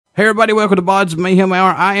Hey everybody, welcome to BODS Mayhem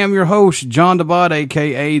Hour. I am your host, John the Bod,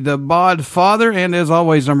 aka the Bod Father, and as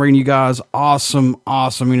always, I'm bringing you guys awesome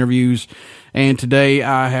interviews. And today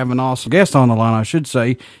I have an awesome guest on the line, I should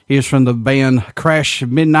say. He is from the band Crash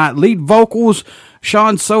Midnight, lead vocals,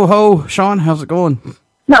 Shaun Soho. Shaun, how's it going?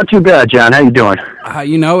 Not too bad, John. How you doing?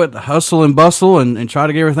 You know it, hustle and bustle and try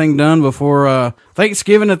to get everything done before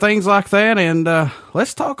Thanksgiving and things like that. And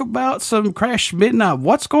let's talk about some Crash Midnight.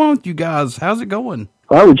 What's going on with you guys? How's it going?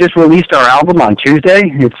 Well, we just released our album on Tuesday.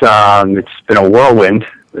 It's been a whirlwind.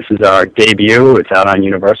 This is our debut. It's out on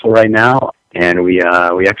Universal right now, and we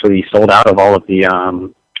actually sold out of all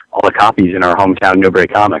the copies in our hometown, Newbury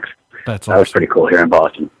Comics. That's awesome. That was pretty cool here in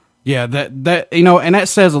Boston. Yeah, that you know, and that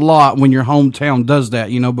says a lot when your hometown does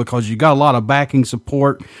that, you know, because you got a lot of backing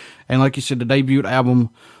support, and like you said, the debut album,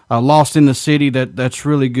 Lost in the City, that's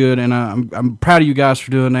really good, and I'm proud of you guys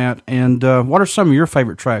for doing that. And what are some of your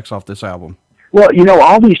favorite tracks off this album? Well, you know,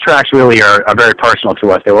 all these tracks really are very personal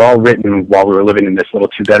to us. They were all written while we were living in this little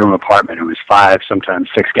 2-bedroom apartment. It was 5, sometimes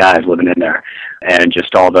 6 guys living in there. And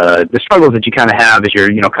just all the struggles that you kind of have as you're,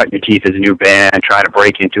 you know, cutting your teeth as a new band, trying to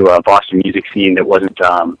break into a Boston music scene that wasn't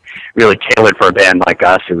really tailored for a band like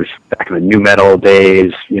us. It was back in the nu metal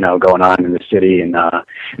days, you know, going on in the city. And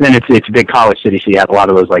then it's a big college city, so you have a lot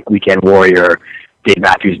of those, like, Weekend Warrior, Dave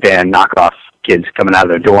Matthews Band knockoff kids coming out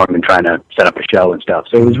of their dorm and trying to set up a show and stuff.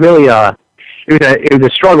 So it was really it was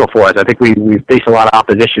a struggle for us. I think we faced a lot of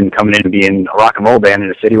opposition coming in and being a rock and roll band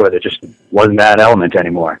in a city where there just wasn't that element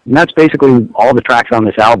anymore. And that's basically all the tracks on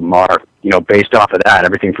this album are, you know, based off of that.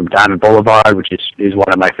 Everything from Diamond Boulevard, which is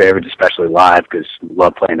one of my favorites, especially live, because I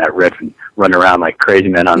love playing that riff and running around like crazy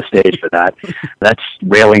men on stage for that. That's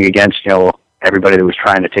railing against, you know, everybody that was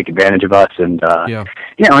trying to take advantage of us, and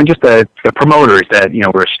you know, and just the promoters that, you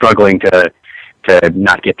know, were struggling to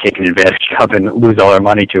not get taken advantage of and lose all our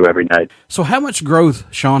money to every night. So how much growth,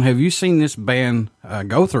 Shaun, have you seen this band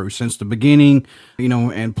go through since the beginning, you know,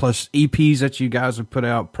 and plus EPs that you guys have put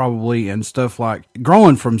out probably and stuff, like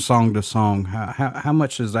growing from song to song? How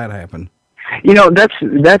much does that happen? You know, that's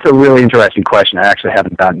a really interesting question. I actually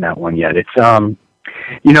haven't gotten that one yet. It's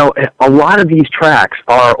you know, a lot of these tracks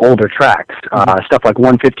are older tracks. Stuff like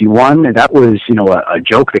 151, and that was, you know, a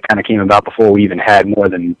joke that kind of came about before we even had more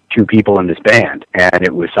than 2 people in this band. And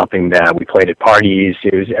it was something that we played at parties.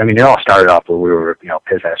 It all started off where we were, you know,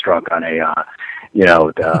 piss-ass drunk on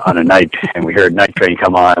on a night, and we heard Night Train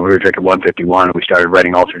come on, and we were drinking 151, and we started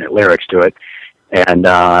writing alternate lyrics to it. And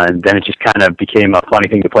then it just kind of became a funny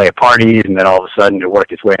thing to play at parties, and then all of a sudden it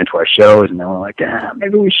worked its way into our shows, and then we're like,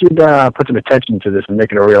 maybe we should put some attention to this and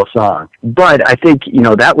make it a real song. But I think, you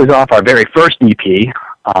know, that was off our very first EP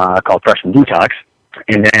called Freshman Detox,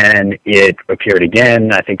 and then it appeared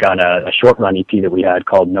again, I think, on a short-run EP that we had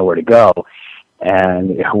called Nowhere to Go,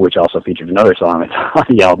 and which also features another song that's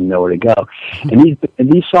on the album, Nowhere to Go. And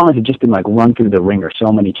these songs have just been, like, run through the ringer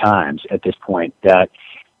so many times at this point that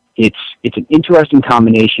it's an interesting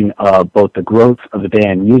combination of both the growth of the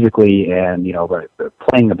band musically and, you know, the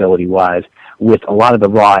playing ability wise, with a lot of the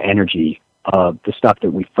raw energy of the stuff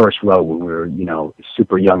that we first wrote when we were, you know,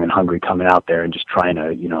 super young and hungry, coming out there and just trying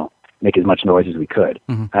to, you know, make as much noise as we could.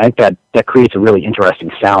 Mm-hmm. I think that creates a really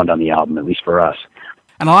interesting sound on the album, at least for us.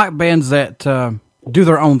 And I like bands that do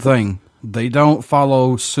their own thing. They don't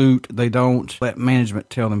follow suit. They don't let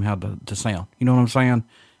management tell them how to sound. You know what I'm saying?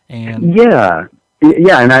 And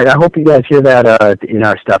Yeah, and I hope you guys hear that in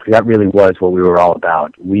our stuff, because that really was what we were all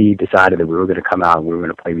about. We decided that we were going to come out and we were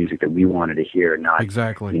going to play music that we wanted to hear, not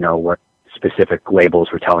exactly, you know, what specific labels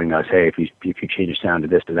were telling us, hey, if you change your sound to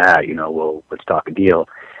this to that, you know, let's talk a deal.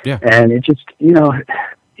 Yeah. And it just, you know,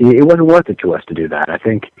 it wasn't worth it to us to do that. I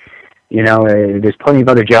think, you know, there's plenty of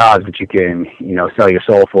other jobs that you can, you know, sell your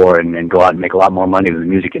soul for and go out and make a lot more money than the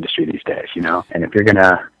music industry these days, you know. And if you're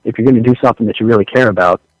gonna do something that you really care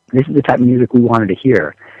about, this is the type of music we wanted to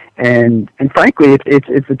hear. And frankly,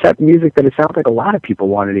 it's the type of music that it sounds like a lot of people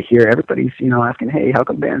wanted to hear. Everybody's, you know, asking, hey, how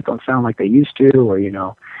come bands don't sound like they used to? Or, you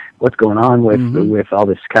know, what's going on with all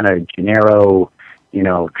this kind of Gennaro, you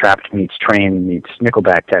know, Trapped meets Train meets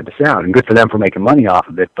Nickelback type of sound. And good for them for making money off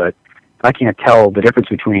of it, but if I can't tell the difference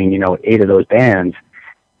between, you know, 8 of those bands,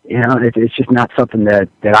 you know, it's just not something that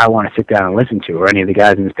I want to sit down and listen to, or any of the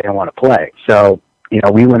guys in this band want to play. So, you know,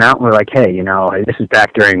 we went out and we're like, hey, you know, this is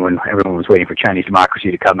back during when everyone was waiting for Chinese Democracy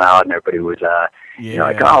to come out, and everybody was, you know,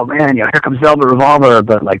 like, oh man, you know, here comes Velvet Revolver,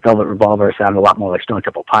 but like Velvet Revolver sounded a lot more like Stone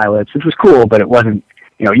Temple Pilots, which was cool, but it wasn't,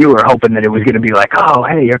 you know, you were hoping that it was going to be like, oh,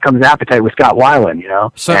 hey, here comes Appetite with Scott Weiland, you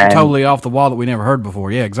know. Something totally off the wall that we never heard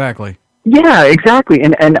before. Yeah, exactly. Yeah, exactly.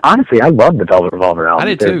 And honestly, I love the Velvet Revolver albums.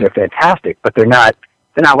 I did too. They're fantastic, but they're not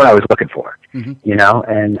what I was looking for. you know,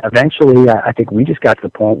 and eventually I think we just got to the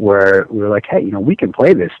point where we were like, hey, you know, we can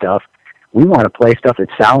play this stuff. We want to play stuff that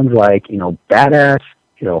sounds like, you know, badass,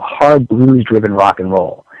 you know, hard blues-driven rock and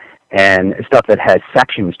roll, and stuff that has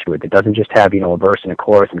sections to it, that doesn't just have, you know, a verse and a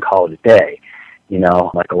chorus and call it a day. You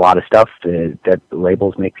know, like a lot of stuff that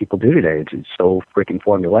labels make people do today. It's so freaking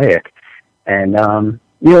formulaic. And,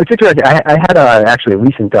 you know, it's interesting. I had actually a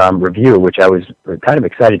recent review, which I was kind of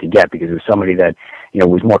excited to get, because it was somebody that, you know,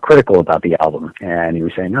 was more critical about the album. And he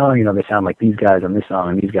was saying, oh, you know, they sound like these guys on this song,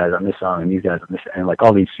 and these guys on this song, and these guys on this, and like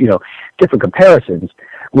all these, you know, different comparisons,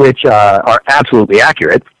 which are absolutely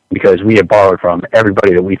accurate, because we had borrowed from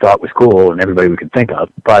everybody that we thought was cool and everybody we could think of.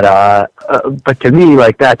 But to me,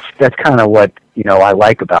 like, that's kind of what, you know, I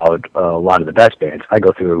like about a lot of the best bands. I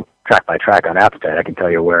go through track by track on Appetite. I can tell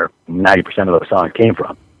you where 90% of those songs came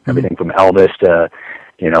from. Everything from Elvis to,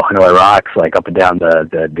 you know, Hanoi Rocks, like up and down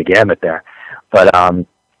the gamut there. But,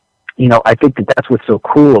 you know, I think that's what's so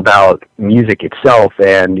cool about music itself,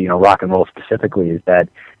 and, you know, rock and roll specifically, is that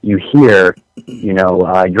you hear, you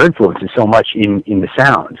know, your influences so much in the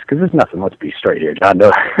sounds, because there's nothing, let's be straight here, John.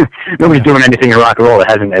 Nobody's doing anything in rock and roll that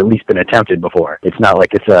hasn't at least been attempted before. It's not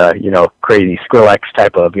like it's a, you know, crazy Skrillex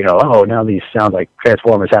type of, you know, oh, now these sound like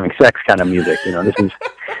Transformers having sex kind of music. You know, this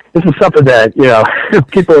is something that, you know,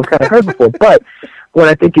 people have kind of heard before. But what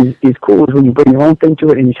I think is cool is when you bring your own thing to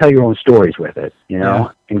it and you tell your own stories with it, you know.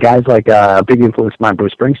 Yeah. And guys like a big influence of mine,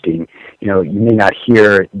 Bruce Springsteen, you know, you may not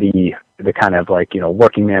hear the kind of, like, you know,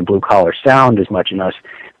 working man blue collar sound as much in us,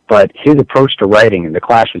 but his approach to writing, and The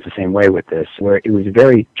Clash was the same way with this, where it was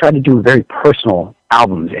tried to do very personal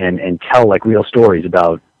albums and tell like real stories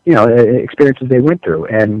about, you know, experiences they went through.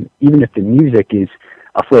 And even if the music is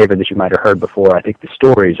a flavor that you might have heard before, I think the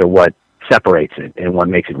stories are what separates it and what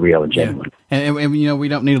makes it real and genuine. Yeah. And you know, we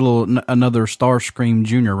don't need another Starscream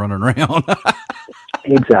Jr. running around.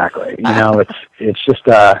 Exactly. You know, it's just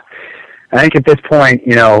I think at this point,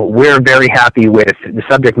 you know, we're very happy with the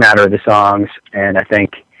subject matter of the songs, and I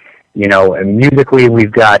think, you know, musically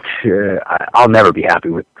we've got, I'll never be happy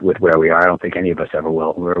with where we are. I don't think any of us ever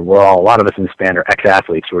will. We're all, a lot of us in this band are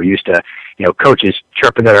ex-athletes who are used to, you know, coaches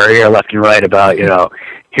chirping at our ear left and right about, you know,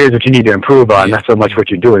 here's what you need to improve on, not so much what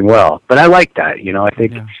you're doing well. But I like that, you know. I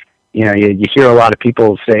think, you know, you hear a lot of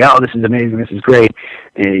people say, oh, this is amazing, this is great.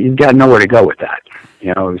 You've got nowhere to go with that.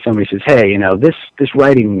 You know, if somebody says, hey, you know, this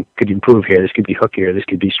writing could improve here, this could be hookier, this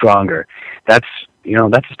could be stronger. That's, you know,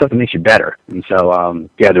 that's the stuff that makes you better. And so,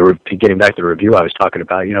 getting back to the review I was talking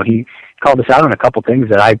about, you know, he called us out on a couple things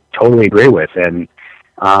that I totally agree with. And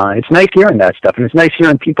it's nice hearing that stuff. And it's nice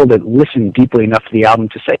hearing people that listen deeply enough to the album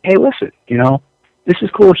to say, hey, listen, you know, this is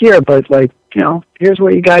cool here, but, like, you know, here's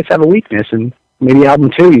where you guys have a weakness, and maybe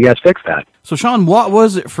album 2, you guys fix that. So, Shaun, what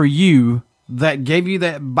was it for you that gave you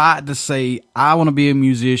that bite to say, I want to be a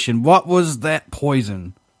musician? What was that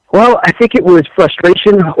poison? Well, I think it was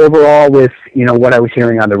frustration overall with, you know, what I was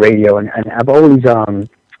hearing on the radio. And I've always,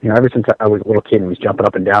 you know, ever since I was a little kid and was jumping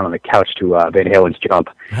up and down on the couch to Van Halen's Jump,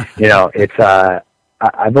 you know, it's,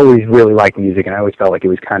 I've always really liked music, and I always felt like it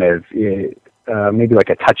was kind of maybe like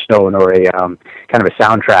a touchstone or a kind of a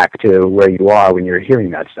soundtrack to where you are when you're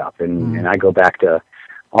hearing that stuff. And I go back to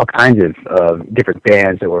all kinds of different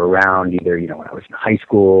bands that were around, either, you know, when I was in high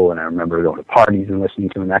school, and I remember going to parties and listening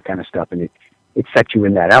to them, that kind of stuff, and it set you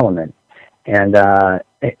in that element. And,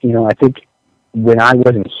 you know, I think when I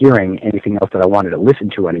wasn't hearing anything else that I wanted to listen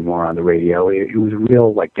to anymore on the radio, it was a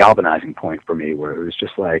real, like, galvanizing point for me, where it was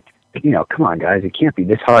just like, you know, come on, guys, it can't be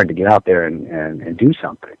this hard to get out there and do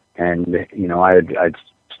something. And, you know, I'd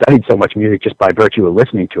studied so much music just by virtue of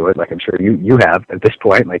listening to it, like I'm sure you have at this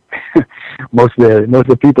point. Like most of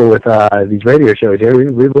the people with these radio shows here,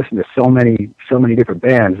 we listen to so many different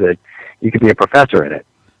bands that you could be a professor in it.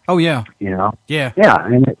 Oh yeah, you know. Yeah, yeah,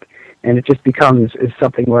 and it just becomes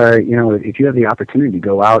something where, you know, if you have the opportunity to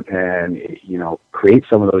go out and, you know, create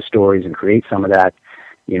some of those stories and create some of that,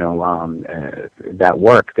 you know, that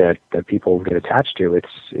work that people get attached to,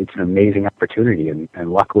 it's an amazing opportunity. And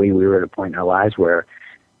luckily we were at a point in our lives where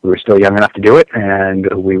we were still young enough to do it, and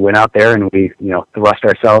we went out there and we, you know, thrust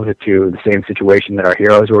ourselves into the same situation that our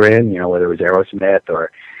heroes were in, you know, whether it was Aerosmith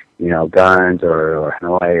or, you know, Guns or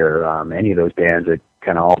Hanoi or any of those bands that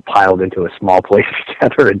kind of all piled into a small place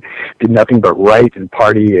together and did nothing but write and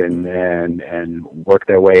party and work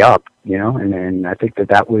their way up, you know. And I think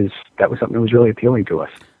that was something that was really appealing to us.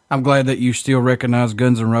 I'm glad that you still recognize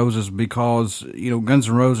Guns N' Roses, because, you know, Guns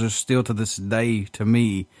N' Roses still to this day, to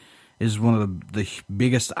me, is one of the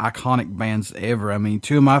biggest iconic bands ever. I mean,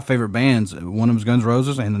 two of my favorite bands, one of them is Guns N'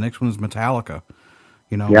 Roses and the next one is Metallica.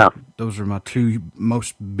 You know, Yeah. those are my two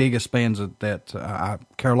most biggest bands that I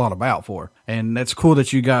care a lot about for. And that's cool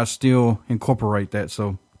that you guys still incorporate that.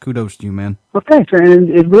 So kudos to you, man. Well, thanks. And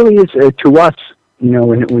it really is, to us, you know,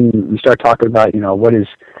 when we start talking about, you know, what does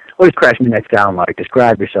Crash Midnight sound like?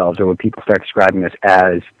 Describe yourselves, or when people start describing us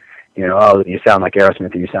as, you know, oh, you sound like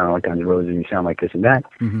Aerosmith, or you sound like Guns N' Roses, or you sound like this and that.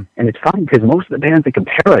 Mm-hmm. And it's funny because most of the bands they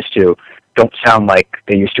compare us to don't sound like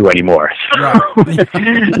they used to anymore. So Right.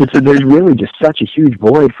 there's really just such a huge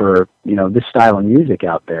void for, you know, this style of music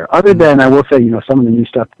out there. Other than, I will say, you know, some of the new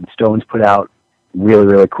stuff that the Stones put out, really,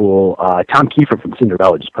 really cool. Tom Kiefer from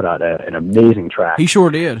Cinderella just put out an amazing track. He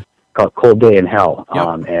sure did. Called Cold Day in Hell.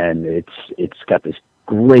 Yep. And it's got this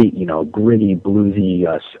great, you know, gritty, bluesy,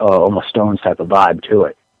 almost Stones type of vibe to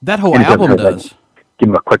it. That whole And album because, does. like, give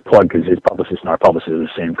him a quick plug because his publicist and our publicist are the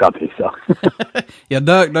same company. So Yeah,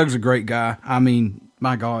 Doug's a great guy. I mean,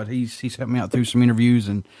 my God, he's helped me out through some interviews,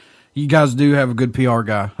 and you guys do have a good PR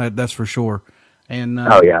guy. That's for sure. And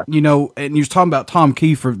oh yeah, you know, and you was talking about Tom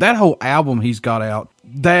Kiefer. That whole album he's got out,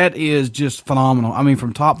 that is just phenomenal. I mean,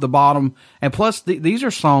 from top to bottom, and plus these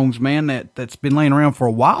are songs, man, that's been laying around for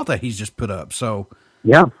a while that he's just put up. So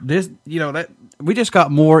yeah, this, you know, that we just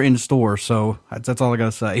got more in store. So that's all I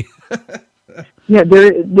gotta say. yeah.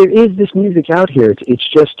 There is this music out here. It's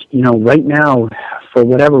just, you know, right now, for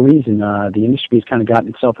whatever reason, the industry has kind of gotten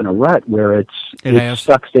itself in a rut where it's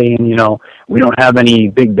stuck saying, you know, we don't have any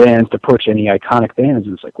big bands to push, any iconic bands.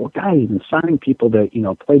 And it's like, well, guys, you've been signing people that, you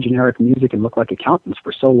know, play generic music and look like accountants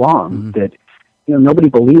for so long that, you know, nobody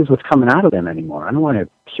believes what's coming out of them anymore. I don't want to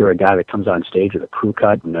hear a guy that comes on stage with a crew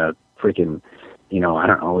cut and a freaking, you know, I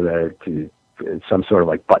don't know, some sort of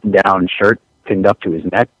like button-down shirt pinned up to his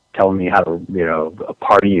neck, telling me how to, you know,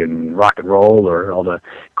 party and rock and roll, or all the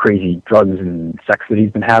crazy drugs and sex that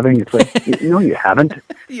he's been having. It's like, no, you haven't.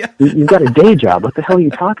 Yeah. You've got a day job. What the hell are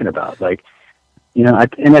you talking about? Like, you know,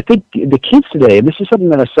 and I think the kids today, this is something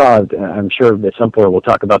that I saw, I'm sure at some point we'll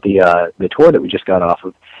talk about the tour that we just got off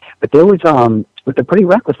of, but there was, with the Pretty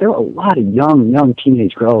Reckless, there were a lot of young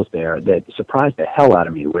teenage girls there that surprised the hell out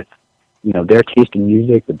of me with, you know, their taste in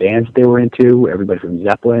music, the bands they were into, everybody from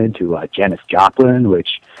Zeppelin to Janis Joplin,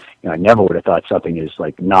 which, you know, I never would have thought something as,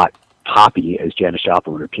 like, not poppy as Janis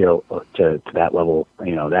Joplin would appeal to that level,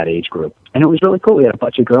 you know, that age group. And it was really cool. We had a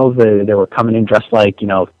bunch of girls that were coming in dressed like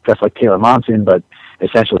Taylor Momsen, but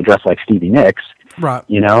essentially dressed like Stevie Nicks. Right.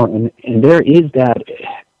 You know, and there is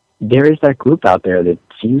that group out there that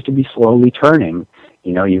seems to be slowly turning.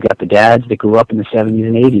 You know, you've got the dads that grew up in the 70s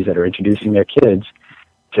and 80s that are introducing their kids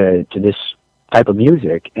to this type of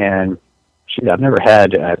music. And shoot, I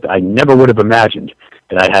never would have imagined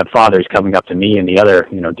that I'd have fathers coming up to me and the other,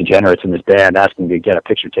 you know, degenerates in this band asking to get a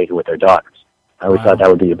picture taken with their daughters. I always thought that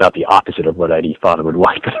would be about the opposite of what any father would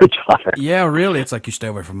want for their daughter. Yeah, really. It's like, you stay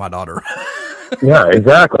away from my daughter. Yeah,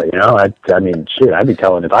 exactly. You know, I mean, shoot,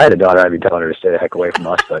 if I had a daughter, I'd be telling her to stay the heck away from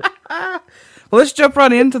us. But well, let's jump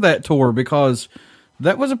right into that tour, because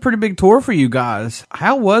that was a pretty big tour for you guys.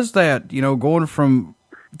 How was that, you know, going from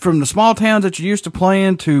the small towns that you used to play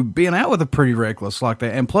in to being out with a Pretty Reckless like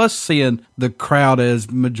that, and plus seeing the crowd as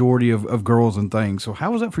majority of girls and things? So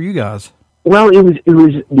how was that for you guys? Well, it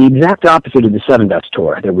was the exact opposite of the Seven Dust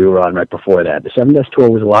tour that we were on right before that. The Seven Dust tour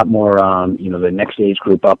was a lot more, you know, the next age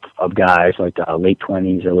group up of guys, like late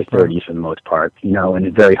 20s, early 30s for the most part, you know, and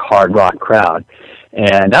a very hard rock crowd.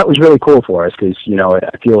 And that was really cool for us because, you know,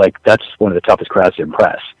 I feel like that's one of the toughest crowds to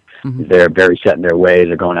impress. Mm-hmm. They're very set in their ways.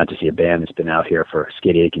 They're going out to see a band that's been out here for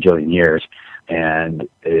 88 gajillion years. And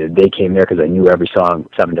they came there because they knew every song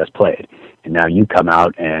Seven Dust played. And now you come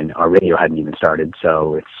out and our radio hadn't even started,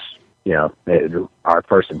 so it's, you know, our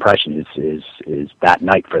first impression is that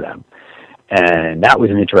night for them. And that was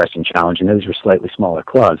an interesting challenge, and those were slightly smaller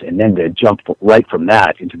clubs. And then to jump right from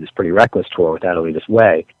that into this Pretty Reckless tour with That'll Lead Us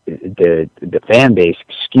Way, the fan base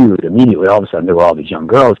skewed immediately. All of a sudden, there were all these young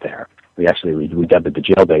girls there. We dubbed it the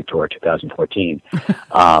Jailbait Tour 2014,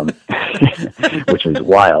 which was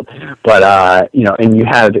wild. But, you know, and you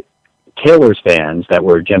had Taylor's fans that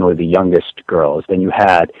were generally the youngest girls. Then you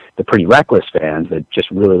had the Pretty Reckless fans that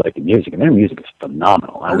just really like the music, and their music is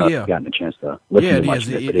phenomenal. I don't know if you've gotten a chance to listen to much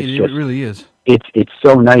of it, but it really is. It's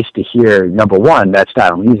so nice to hear, number one, that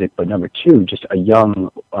style of music, but number two, just a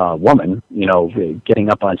young woman, you know,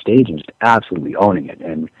 getting up on stage and just absolutely owning it.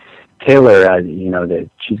 And Taylor, you know, that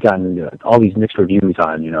she's gotten all these mixed reviews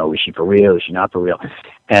on, you know, is she for real? Is she not for real?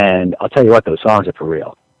 And I'll tell you what, those songs are for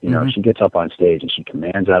real. You know, she gets up on stage and she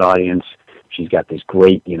commands that audience. She's got this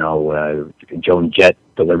great, you know, Joan Jett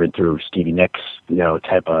delivered through Stevie Nicks, you know,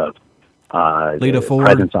 type of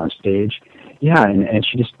presence on stage. Yeah, and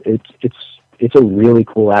she just it's it's a really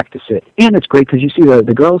cool act to sit. And it's great because you see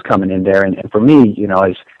the girls coming in there, and for me, you know,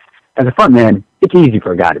 as a front man, it's easy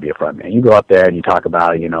for a guy to be a front man. You go up there and you talk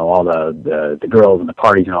about, you know, all the girls and the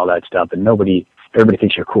parties and all that stuff, and everybody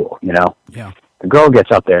thinks you're cool, you know? Yeah. The girl gets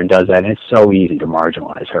up there and does that, and it's so easy to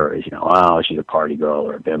marginalize her as, you know, oh, she's a party girl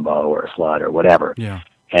or a bimbo or a slut or whatever. Yeah.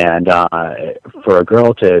 And for a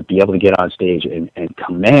girl to be able to get on stage and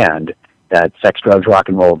command that sex, drugs, rock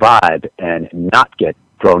and roll vibe and not get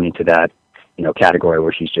thrown into that, you know, category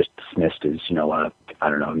where she's just dismissed as, you know, I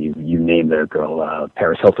don't know, you name the girl,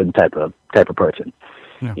 Paris Hilton type of person.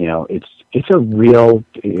 Yeah. You know, it's a real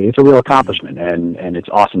accomplishment, and it's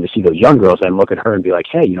awesome to see those young girls then look at her and be like,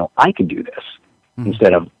 hey, you know, I could do this.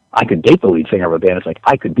 Instead of I could date the lead singer of a band, it's like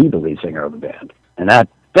I could be the lead singer of a band. And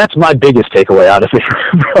that's my biggest takeaway out of it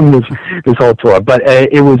from this whole tour. But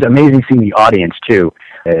it was amazing seeing the audience too,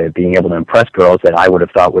 being able to impress girls that I would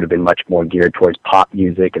have thought would have been much more geared towards pop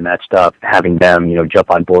music and that stuff. Having them, you know,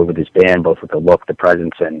 jump on board with this band, both with the look, the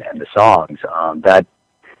presence, and the songs.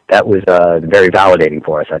 That was very validating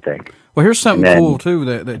for us, I think. Well, here's something cool too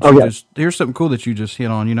here's something cool that you just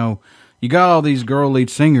hit on. You know, you got all these girl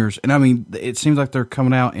lead singers, and I mean, it seems like they're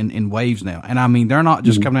coming out in waves now. And I mean, they're not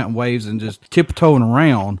just coming out in waves and just tiptoeing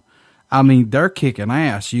around. I mean, they're kicking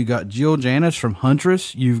ass. You got Jill Janis from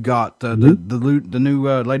Huntress. You've got the new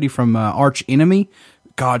lady from Arch Enemy.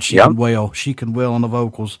 God, she can wail. She can wail on the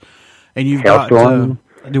vocals. And you've Hailstorm.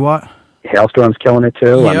 got do what? Hailstorm's killing it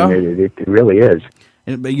too. Yeah. I mean, it really is.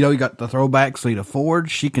 And, you know, you got the throwback Lita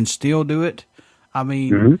Ford. She can still do it. I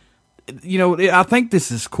mean, you know, I think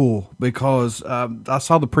this is cool because I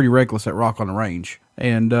saw the Pretty Reckless at Rock on the Range,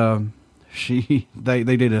 and they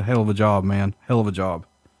did a hell of a job, man. Hell of a job.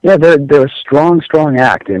 Yeah, they're a strong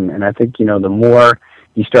act, and I think, you know, the more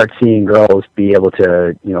you start seeing girls be able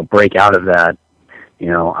to, you know, break out of that, you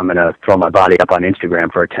know, I'm going to throw my body up on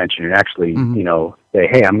Instagram for attention and actually, you know, say,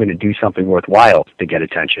 hey, I'm going to do something worthwhile to get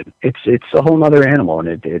attention. It's a whole other animal, and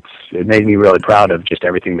it made me really proud of just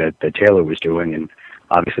everything that Taylor was doing, and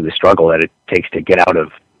obviously the struggle that it takes to get out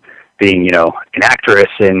of being, you know, an actress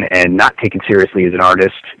and not taken seriously as an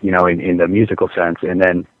artist, you know, in the musical sense, and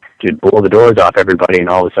then to blow the doors off everybody and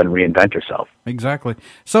all of a sudden reinvent herself. Exactly.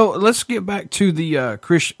 So let's get back to the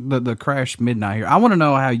Crash Midnight here. I want to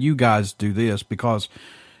know how you guys do this, because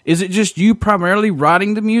is it just you primarily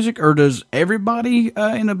writing the music, or does everybody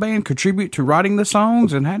in the band contribute to writing the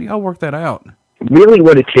songs, and how do y'all work that out? Really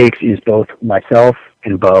what it takes is both myself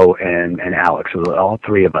and Bo and Alex, so all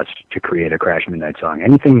three of us, to create a Crash Midnight song.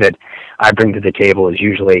 Anything that I bring to the table is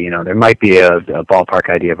usually, you know, there might be a ballpark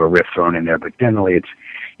idea of a riff thrown in there, but generally it's,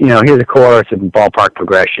 you know, here's a chorus and ballpark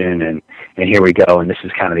progression, and here we go, and this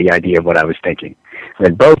is kind of the idea of what I was thinking. And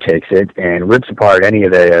then Bo takes it and rips apart any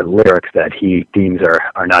of the lyrics that he deems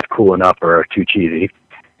are not cool enough or are too cheesy,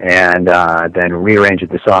 and then rearranges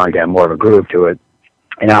the song to have more of a groove to it.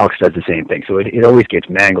 And Alex does the same thing. So it always gets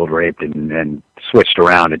mangled, raped, and switched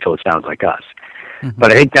around until it sounds like us.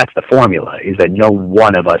 But I think that's the formula, is that no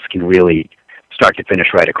one of us can really start to finish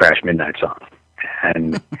write a Crash Midnight song.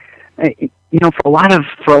 And you know, for a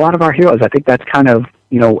lot of our heroes, I think that's kind of,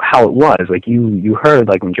 you know, how it was. Like you heard,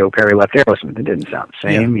 like when Joe Perry left Aerosmith, it didn't sound the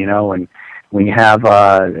same, you know. And when you have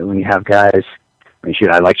guys, I mean, shoot,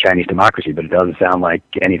 I like Chinese Democracy, but it doesn't sound like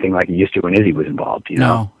anything like it used to when Izzy was involved, you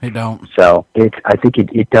know? No, it don't. So I think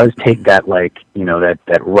it does take that, like, you know, that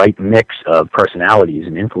right mix of personalities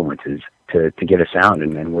and influences to get a sound,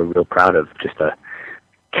 and we're real proud of just a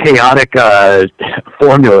chaotic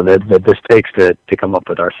formula that this takes to come up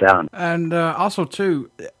with our sound. And also, too,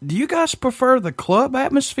 do you guys prefer the club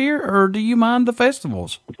atmosphere, or do you mind the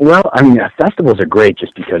festivals? Well, I mean, festivals are great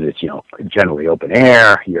just because it's, you know, generally open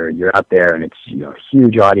air. You're out there, and it's, you know,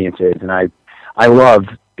 huge audiences, and I love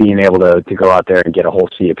being able to go out there and get a whole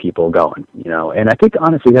sea of people going, you know. And I think,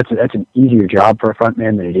 honestly, that's an easier job for a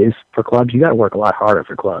frontman than it is for clubs. You got to work a lot harder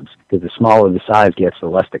for clubs, because the smaller the size gets, the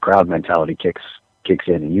less the crowd mentality kicks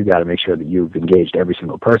in, and you got to make sure that you've engaged every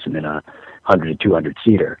single person in a 100 to 200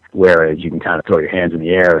 seater. Whereas you can kind of throw your hands in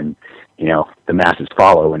the air, and, you know, the masses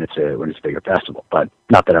follow when it's a bigger festival. But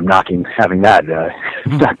not that I'm knocking having that.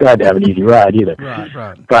 It's not bad to have an easy ride either.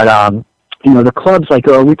 Right. But you know, the clubs, like,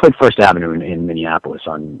 we played First Avenue in Minneapolis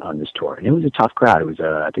on this tour, and it was a tough crowd. It was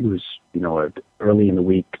I think it was, you know, an early in the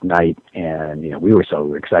week night, and, you know, we were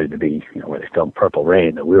so excited to be, you know, where they filmed Purple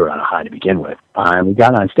Rain, that we were on a high to begin with. And we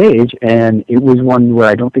got on stage, and it was one where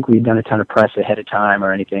I don't think we'd done a ton of press ahead of time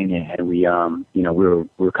or anything, and we, you know, we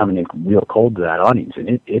were coming in real cold to that audience,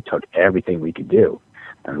 and it took everything we could do.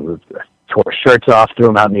 And we tore shirts off, threw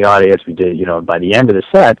them out in the audience. We did, you know, by the end of the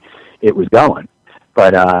set, it was going.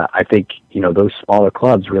 But I think, those smaller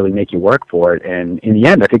clubs really make you work for it. And in the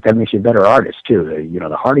end, I think that makes you a better artist, too.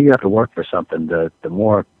 The harder you have to work for something, the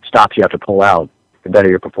more stops you have to pull out, the better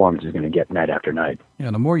your performance is going to get night after night.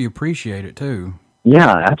 Yeah, the more you appreciate it, too.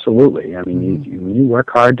 Yeah, absolutely. I mean, when you work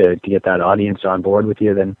hard to get that audience on board with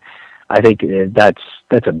you, then I think that's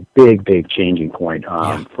a big, big changing point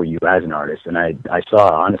for you as an artist. And I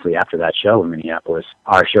saw, honestly, after that show in Minneapolis,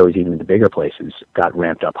 our shows, even in the bigger places, got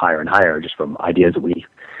ramped up higher and higher just from ideas that we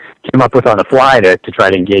came up with on the fly to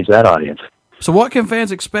try to engage that audience. So what can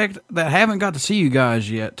fans expect that haven't got to see you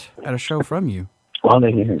guys yet at a show from you? Well,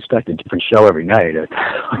 they can expect a different show every night.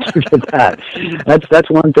 I'll give you that. That's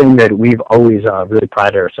one thing that we've always really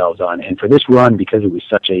prided ourselves on. And for this run, because it was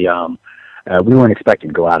such a we weren't expecting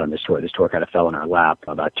to go out on this tour. This tour kind of fell in our lap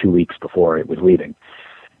about 2 weeks before it was leaving.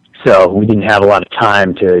 So we didn't have a lot of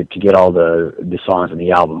time to get all the songs on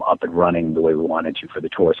the album up and running the way we wanted to for the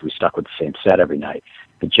tour, so we stuck with the same set every night.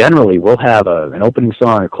 But generally, we'll have an opening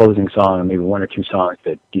song, a closing song, and maybe one or two songs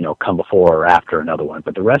that, come before or after another one.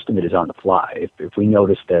 But the rest of it is on the fly. If we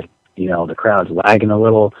notice that, the crowd's lagging a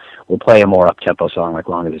little, we'll play a more up-tempo song like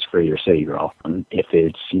Long as It's Free or City Girl. If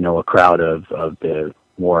it's, a crowd of the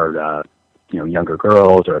more, younger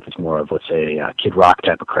girls, or if it's more of, let's say, a Kid Rock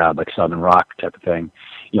type of crowd, like Southern Rock type of thing,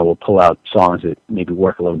 we'll pull out songs that maybe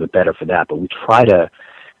work a little bit better for that. But we try to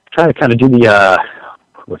kind of do the,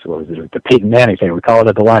 what was it? The Peyton Manning thing. We call it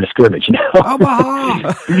at the line of scrimmage,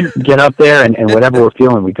 Get up there and whatever we're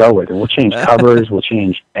feeling, we go with it. We'll change covers, we'll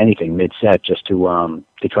change anything mid-set just to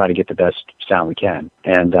try to get the best sound we can.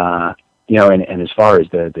 And, and as far as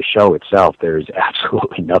the show itself, there's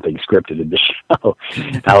absolutely nothing scripted in the show.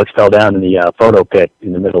 Alex fell down in the photo pit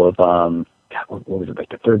in the middle of, what was it, like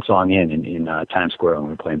the third song in Times Square when we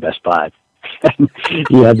were playing Best Buy.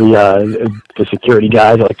 You had the security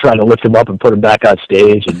guys like trying to lift him up and put him back on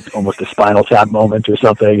stage, and almost a Spinal Tap moment or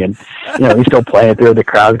something. And he's still playing through. The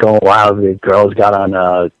crowd's going wild. The girls got on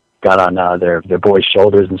their boys'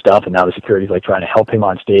 shoulders and stuff, and now the security's like trying to help him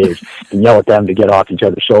on stage and yell at them to get off each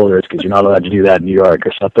other's shoulders because you're not allowed to do that in New York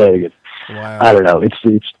or something. Wow. I don't know.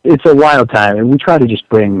 It's a wild time, and we try to just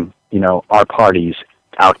bring our parties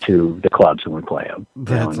out to the clubs when we play them.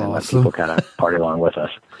 That's and awesome. Let people kind of party along with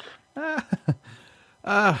us.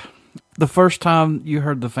 The first time you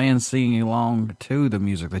heard the fans singing along to the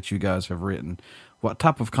music that you guys have written, what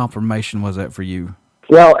type of confirmation was that for you?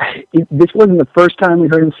 Well, this wasn't the first time we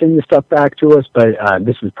heard him sing the stuff back to us, but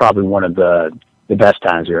this was probably one of the best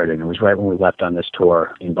times we heard it. And it was right when we left on this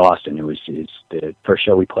tour in Boston. It's the first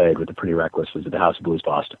show we played with the Pretty Reckless was at the House of Blues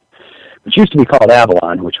Boston, which used to be called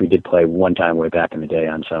Avalon, which we did play one time way back in the day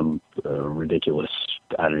on some ridiculous,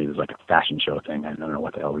 I don't know, it was like a fashion show thing. I don't know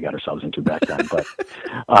what the hell we got ourselves into back then, but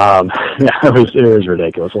it was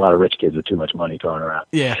ridiculous. A lot of rich kids with too much money throwing around.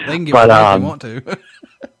 Yeah, they can get whatever they want to.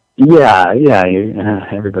 Yeah,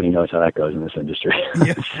 everybody knows how that goes in this industry.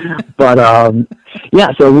 Yeah. But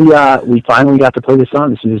so we finally got to play this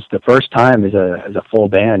song. This is the first time as a full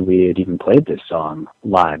band we had even played this song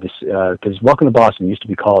live. Because Welcome to Boston used to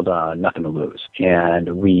be called Nothing to Lose,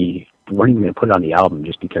 and we weren't even going to put it on the album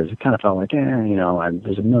just because it kind of felt like,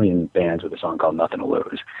 there's a million bands with a song called Nothing to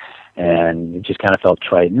Lose. And it just kind of felt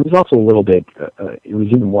trite. And it was also a little bit, it was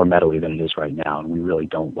even more metally than it is right now. And we really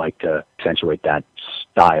don't like to accentuate that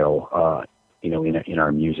style, in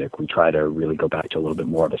our music. We try to really go back to a little bit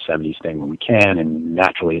more of a 70s thing when we can. And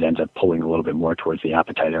naturally it ends up pulling a little bit more towards the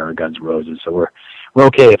Appetite era Guns N' Roses. So we're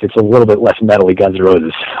okay if it's a little bit less metally Guns N'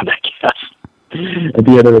 Roses, I guess, at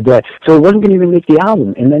the end of the day. So it wasn't going to even make the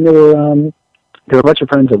album. And then there were a bunch of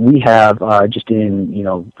friends that we have just in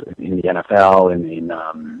the NFL and in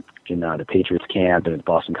the Patriots camp and at the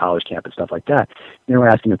Boston College camp and stuff like that. They were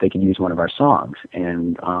asking if they could use one of our songs,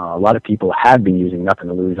 and a lot of people had been using Nothing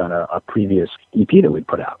to Lose on a previous EP that we'd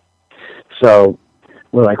put out. So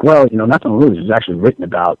we're like, well, Nothing to Lose is actually written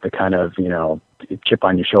about the kind of chip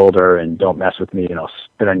on your shoulder and don't mess with me and I'll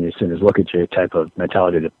spit on you as soon as look at you type of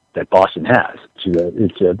mentality that Boston has.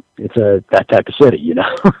 It's a that type of city,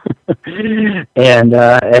 And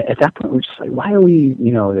at that point, we're just like, why are we,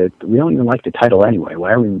 we don't even like the title anyway.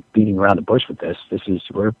 Why are we beating around the bush with this?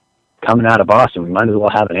 We're coming out of Boston. We might as well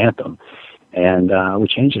have an anthem. And we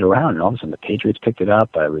changed it around, and all of a sudden the Patriots picked it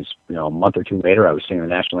up. I was, a month or two later, I was singing the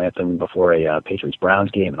national anthem before a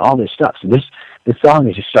Patriots-Browns game and all this stuff. So this song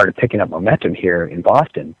has just started picking up momentum here in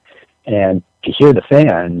Boston. And to hear the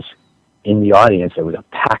fans in the audience, there was a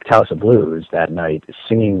packed House of Blues that night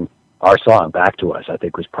singing our song back to us, I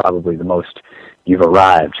think was probably the most you've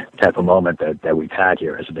arrived type of moment that we've had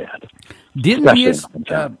here as a band.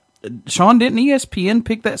 Shaun, didn't ESPN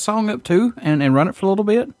pick that song up too and run it for a little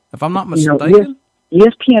bit, if I'm not mistaken?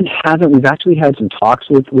 ESPN hasn't. We've actually had some talks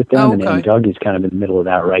with them, okay. and Doug is kind of in the middle of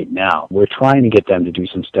that right now. We're trying to get them to do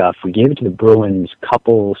some stuff. We gave it to the Bruins a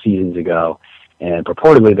couple seasons ago, and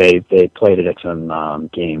purportedly they played it at some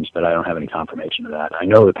games, but I don't have any confirmation of that. I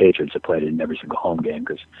know the Patriots have played it in every single home game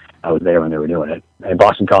because I was there when they were doing it. And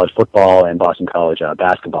Boston College football and Boston College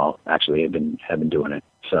basketball actually have been doing it.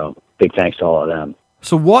 So big thanks to all of them.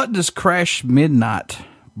 So what does Crash Midnight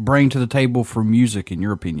bring to the table for music, in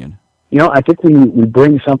your opinion? You know, I think we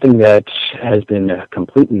bring something that has been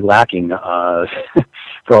completely lacking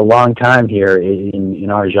for a long time here in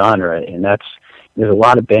our genre, and there's a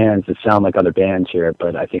lot of bands that sound like other bands here,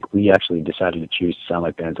 but I think we actually decided to choose to sound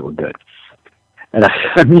like bands that were good. And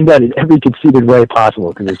I mean that in every conceited way possible,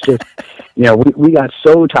 because it's just, you know, we got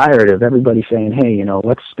so tired of everybody saying, hey, you know,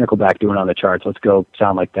 what's Nickelback doing on the charts? Let's go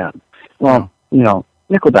sound like them. Well, you know,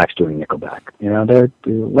 Nickelback's doing Nickelback. You know,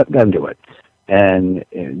 let them do it. And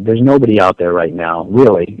there's nobody out there right now,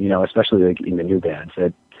 really, you know, especially like in the new bands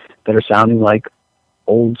that are sounding like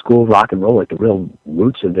old school rock and roll, like the real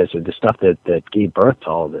roots of this, or the stuff that gave birth to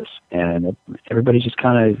all of this. And everybody's just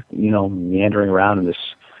kind of, you know, meandering around in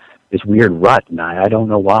this weird rut, and I don't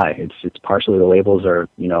know why. It's partially the labels are,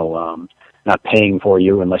 you know, not paying for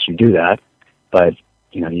you unless you do that, but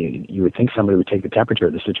you know, you would think somebody would take the temperature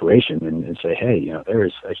of the situation and say, hey, you know,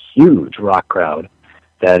 there's a huge rock crowd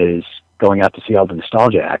that is going out to see all the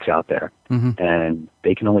nostalgia acts out there, and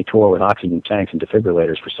they can only tour with oxygen tanks and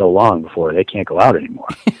defibrillators for so long before they can't go out anymore.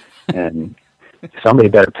 And somebody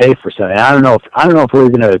better pay for something. I don't know if we're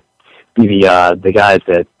going to be the guys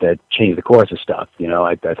that change the course of stuff. You know,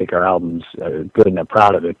 I think our album's good and I'm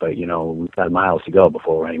proud of it, but you know, we've got miles to go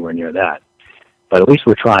before we're anywhere near that. But at least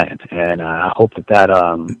we're trying, and I hope that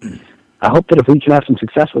I hope that if we can have some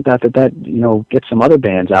success with that you know, get some other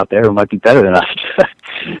bands out there who might be better than us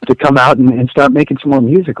to come out and start making some more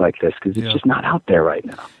music like this, because it's just not out there right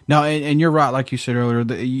now. No, and you're right, like you said earlier.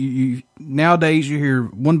 You nowadays you hear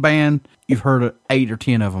one band, you've heard 8 or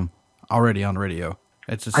 10 of them already on the radio.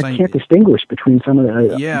 It's the same. I can't distinguish between some of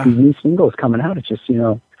these new singles coming out. It's just, you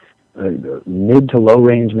know, mid to low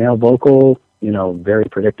range male vocal, you know, very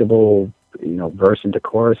predictable, you know, verse into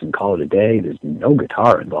chorus and call it a day. There's no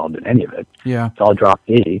guitar involved in any of it. Yeah, it's all drop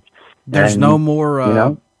D. There's no more. You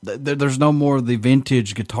know, there's no more of the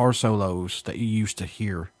vintage guitar solos that you used to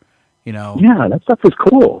hear. You know. Yeah, that stuff was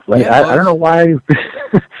cool. Like I don't know why.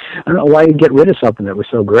 I don't know why you get rid of something that was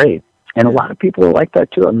so great. And a lot of people are like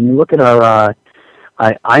that too. I mean, you look at our.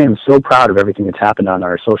 I am so proud of everything that's happened on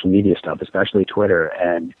our social media stuff, especially Twitter.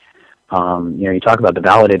 And you know, you talk about the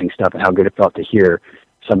validating stuff and how good it felt to hear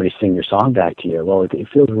somebody sing your song back to you. Well, it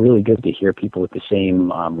feels really good to hear people with the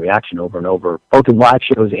same reaction over and over, both in live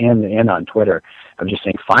shows and on Twitter. I'm just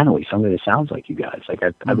saying, finally, somebody that sounds like you guys. Like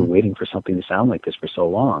I've been waiting for something to sound like this for so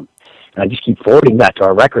long, and I just keep forwarding that to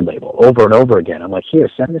our record label over and over again. I'm like, here,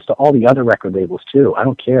 send this to all the other record labels too. I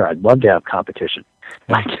don't care. I'd love to have competition.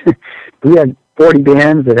 Like, if we had 40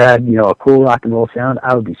 bands that had, you know, a cool rock and roll sound,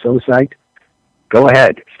 I would be so psyched. Go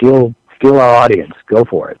ahead, steal our audience. Go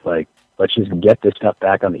for it. Like, let's just get this stuff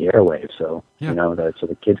back on the airwaves, so you know, so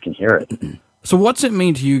the kids can hear it. So, what's it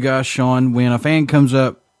mean to you guys, Shaun, when a fan comes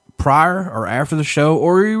up prior or after the show,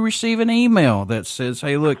 or you receive an email that says,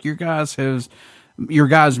 "Hey, look, your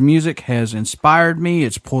guys' music has inspired me.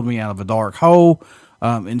 It's pulled me out of a dark hole.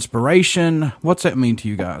 Inspiration." What's that mean to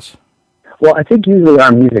you guys? Well, I think usually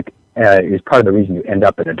our music is part of the reason you end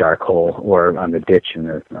up in a dark hole or on the ditch on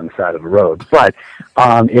the side of the road. But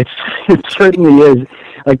it certainly is,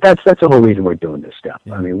 like, that's the whole reason we're doing this stuff.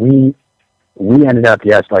 Yeah. I mean, we ended up,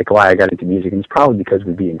 like why I got into music, and it's probably because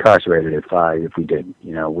we'd be incarcerated if we didn't.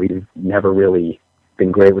 You know, we've never really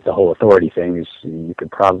been great with the whole authority thing, as you could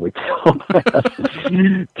probably tell by us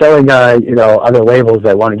telling you know, other labels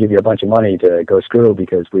that want to give you a bunch of money to go screw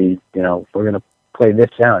because we're going to play this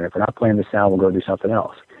sound. If we're not playing this sound, we'll go do something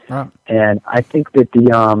else. Right. And I think that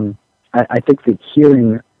I think that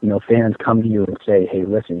hearing, you know, fans come to you and say, "Hey,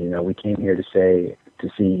 listen, you know, we came here to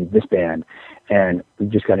see this band, and we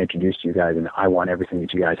just got introduced to you guys, and I want everything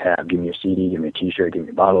that you guys have. Give me a CD, give me a T-shirt, give me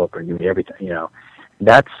a bottle opener, give me everything." You know,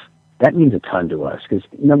 that means a ton to us, because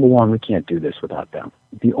number one, we can't do this without them.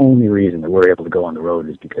 The only reason that we're able to go on the road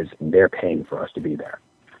is because they're paying for us to be there.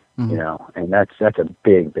 You know, and that's a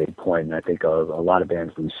big point, and I think a lot of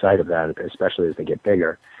bands lose sight of that, especially as they get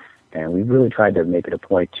bigger. And we've really tried to make it a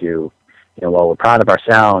point to, you know, while we're proud of our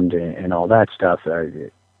sound and all that stuff,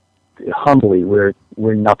 humbly, we're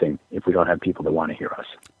nothing if we don't have people that want to hear us.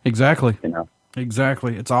 Exactly. You know?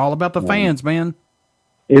 Exactly. It's all about the fans, man.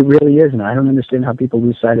 It really is, and I don't understand how people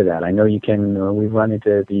lose sight of that. I know you can. We've run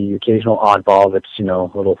into the occasional oddball that's, you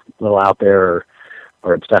know, a little out there,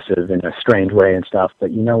 or obsessive in a strange way and stuff.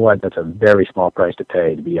 But you know what? That's a very small price to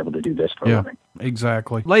pay to be able to do this for a living.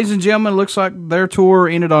 Exactly. Ladies and gentlemen, it looks like their tour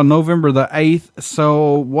ended on November the 8th.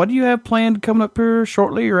 So what do you have planned coming up here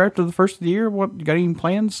shortly or after the first of the year? What you got any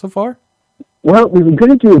plans so far? Well, we were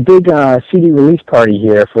going to do a big CD release party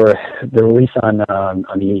here for the release on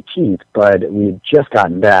the 18th, but we had just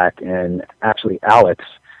gotten back, and actually Alex,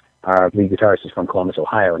 our lead guitarist, is from Columbus,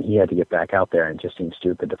 Ohio, and he had to get back out there, and it just seemed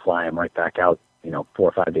stupid to fly him right back out, 4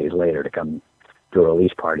 or 5 days later to come do a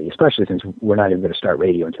release party, especially since we're not even going to start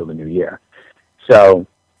radio until the new year. So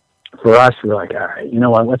for us, we're like, all right, you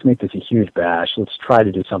know what, let's make this a huge bash. Let's try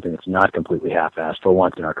to do something that's not completely half-assed for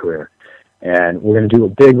once in our career. And we're going to do a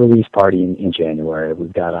big release party in January.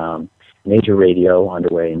 We've got major radio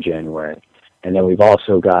underway in January. And then we've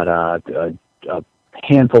also got a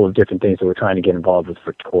handful of different things that we're trying to get involved with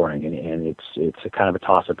for touring. And it's a kind of a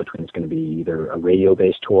toss-up between it's going to be either a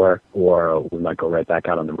radio-based tour or we might go right back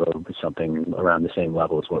out on the road with something around the same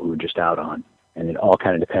level as what we were just out on. And it all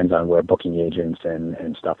kind of depends on where booking agents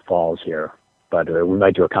and stuff falls here. But we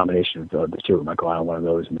might do a combination of the two. We might go out on one of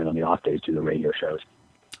those and then on the off days do the radio shows.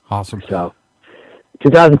 Awesome. So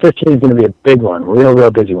 2015 is going to be a big one,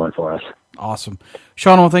 real busy one for us. Awesome.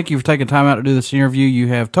 Shaun, I want to thank you for taking time out to do this interview. You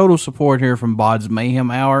have total support here from BODS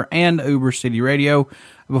Mayhem Hour and Uber City Radio.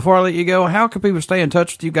 Before I let you go, how can people stay in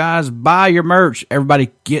touch with you guys? Buy your merch.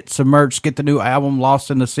 Everybody get some merch. Get the new album,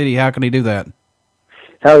 Lost in the City. How can they do that?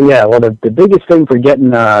 Hell yeah. Well, the biggest thing for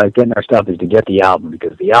getting our stuff is to get the album,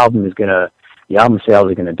 because the album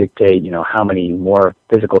sales are going to dictate, how many more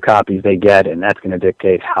physical copies they get, and that's going to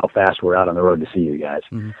dictate how fast we're out on the road to see you guys.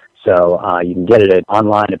 Mm-hmm. So you can get it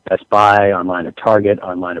online at Best Buy, online at Target,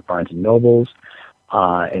 online at Barnes & Noble's,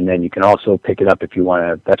 and then you can also pick it up if you want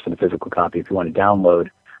to. That's for the physical copy. If you want to download,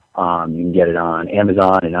 you can get it on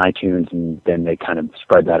Amazon and iTunes, and then they kind of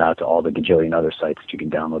spread that out to all the gajillion other sites that you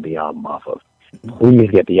can download the album off of. Please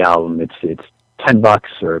get the album. It's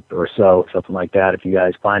 $10 or so, something like that. If you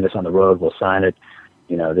guys find us on the road, we'll sign it.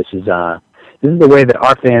 This is the way that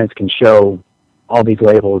our fans can show all these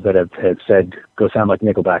labels that have said go sound like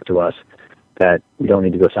Nickelback to us that we don't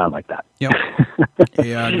need to go sound like that. Yep.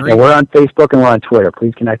 Yeah, I agree. And we're on Facebook and we're on Twitter.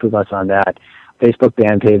 Please connect with us on that. Facebook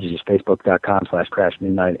band page is just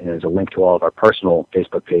facebook.com/crashmidnight, and there's a link to all of our personal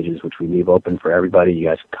Facebook pages, which we leave open for everybody. You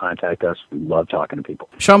guys can contact us. We love talking to people.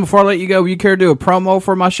 Shaun, before I let you go, will you care to do a promo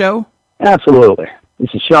for my show? Absolutely. This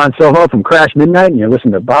is Shaun Soho from Crash Midnight, and you're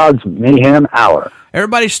listening to BODS Mayhem Hour.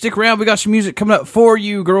 Everybody stick around. We got some music coming up for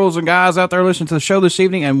you, girls and guys out there listening to the show this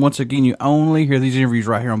evening. And once again, you only hear these interviews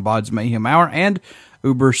right here on BODS Mayhem Hour and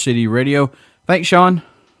Uber City Radio. Thanks, Shaun.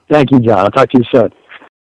 Thank you, John. I'll talk to you soon.